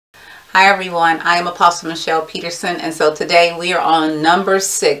Hi everyone, I am Apostle Michelle Peterson, and so today we are on number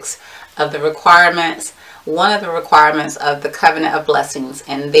 6 of the requirements, one of the requirements of the covenant of blessings,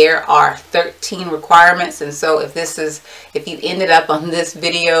 and there are 13 requirements. And so if you ended up on this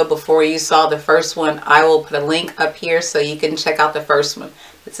video before you saw the first one, I will put a link up here so you can check out the first one.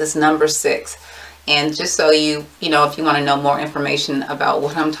 This is number 6. And just so you know, if you want to know more information about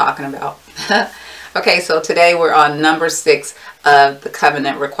what I'm talking about. Okay, so today we're on number 6 of the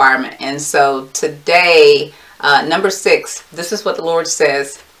covenant requirement. And so today, number 6, this is what the Lord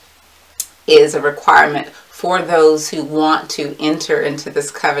says is a requirement for those who want to enter into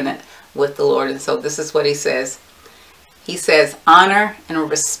this covenant with the Lord. And so this is what he says. He says, honor and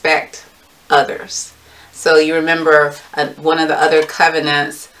respect others. So you remember one of the other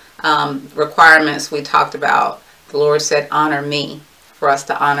covenants requirements we talked about, the Lord said, honor me, for us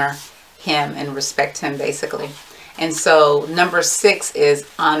to honor him and respect him, basically. And so number 6 is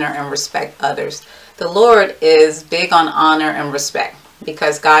honor and respect others. The Lord is big on honor and respect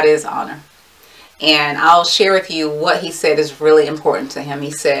because God is honor. And I'll share with you what he said is really important to him. He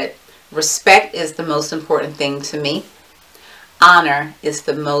said, respect is the most important thing to me. Honor is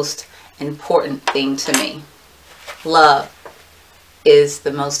the most important thing to me. Love is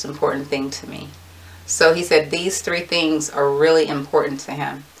the most important thing to me. So he said these 3 things are really important to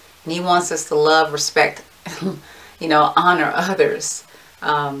him. And he wants us to love, respect, honor others,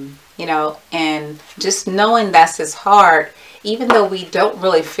 and just knowing that's his heart, even though we don't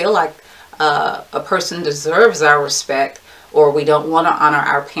really feel like a person deserves our respect, or we don't want to honor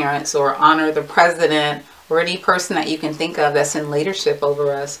our parents or honor the president or any person that you can think of that's in leadership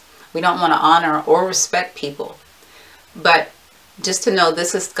over us. We don't want to honor or respect people. But just to know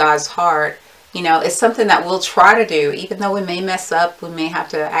this is God's heart. It's something that we'll try to do, even though we may mess up. We may have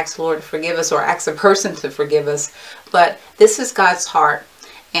to ask the Lord to forgive us or ask a person to forgive us. But this is God's heart.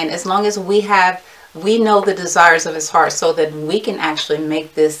 And as long as we know the desires of his heart, so that we can actually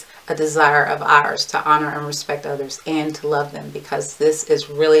make this a desire of ours to honor and respect others and to love them, because this is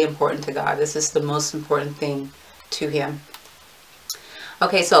really important to God. This is the most important thing to him.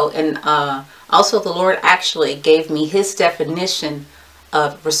 Okay, so and also the Lord actually gave me his definition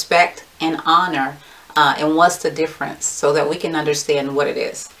of respect and honor, and what's the difference, so that we can understand what it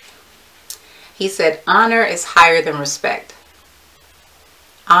is. He said honor is higher than respect.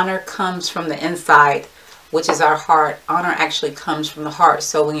 Honor comes from the inside, which is our heart. Honor actually comes from the heart.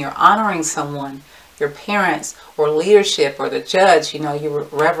 So when you're honoring someone, your parents or leadership or the judge, you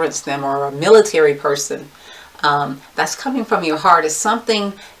reverence them, or a military person, that's coming from your heart. It's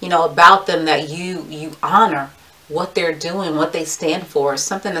something about them that you honor. What they're doing, what they stand for, is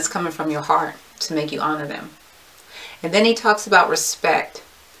something that's coming from your heart to make you honor them. And then he talks about respect.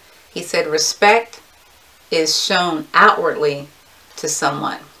 He said respect is shown outwardly to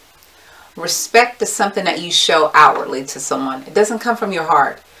someone. Respect is something that you show outwardly to someone. It doesn't come from your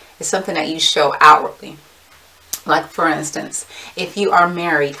heart. It's something that you show outwardly. Like, for instance, if you are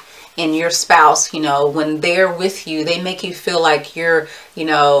married and your spouse, when they're with you, they make you feel like you're,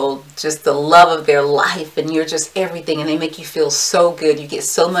 just the love of their life, and you're just everything, and they make you feel so good. You get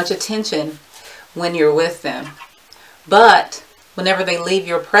so much attention when you're with them. But whenever they leave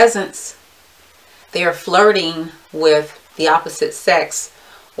your presence, they are flirting with the opposite sex,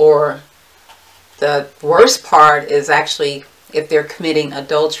 or the worst part is actually if they're committing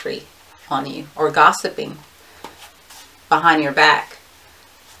adultery on you or gossiping behind your back.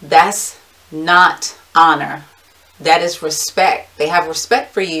 That's not honor. That is respect. They have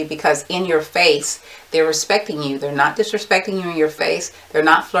respect for you because in your face, they're respecting you. They're not disrespecting you in your face. They're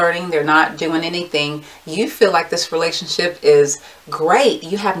not flirting. They're not doing anything. You feel like this relationship is great.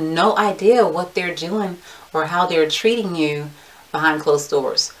 You have no idea what they're doing or how they're treating you behind closed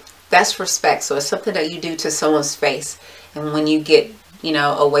doors. That's respect. So it's something that you do to someone's face. And when you get,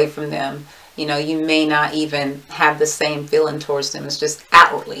 away from them, you may not even have the same feeling towards them. It's just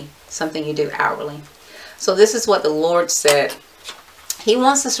outwardly, something you do outwardly. So this is what the Lord said. He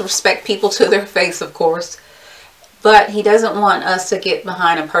wants us to respect people to their face, of course, but he doesn't want us to get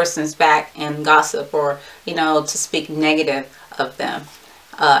behind a person's back and gossip, or, to speak negative of them,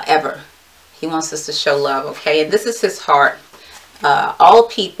 ever. He wants us to show love, okay? And this is his heart. All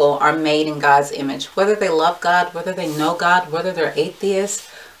people are made in God's image, whether they love God, whether they know God, whether they're atheists,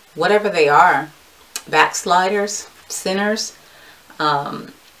 whatever they are, backsliders, sinners,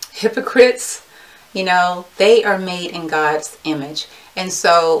 hypocrites, they are made in God's image. And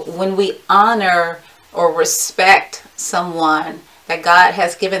so when we honor or respect someone, that God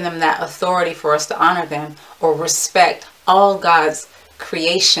has given them that authority for us to honor them, or respect all God's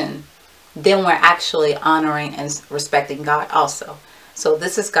creation, then we're actually honoring and respecting God also. So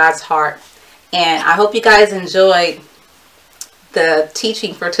this is God's heart. And I hope you guys enjoyed the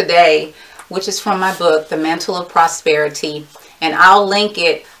teaching for today, which is from my book, The Mantle of Prosperity. And I'll link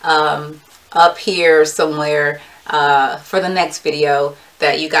it up here somewhere for the next video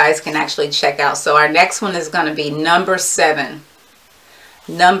that you guys can actually check out. So our next one is going to be number 7.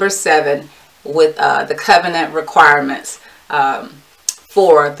 Number 7 with the covenant requirements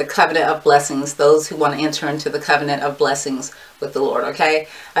for the covenant of blessings, those who want to enter into the covenant of blessings with the Lord. Okay,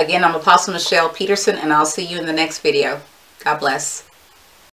 again, I'm Apostle Michelle Peterson, and I'll see you in the next video. God bless.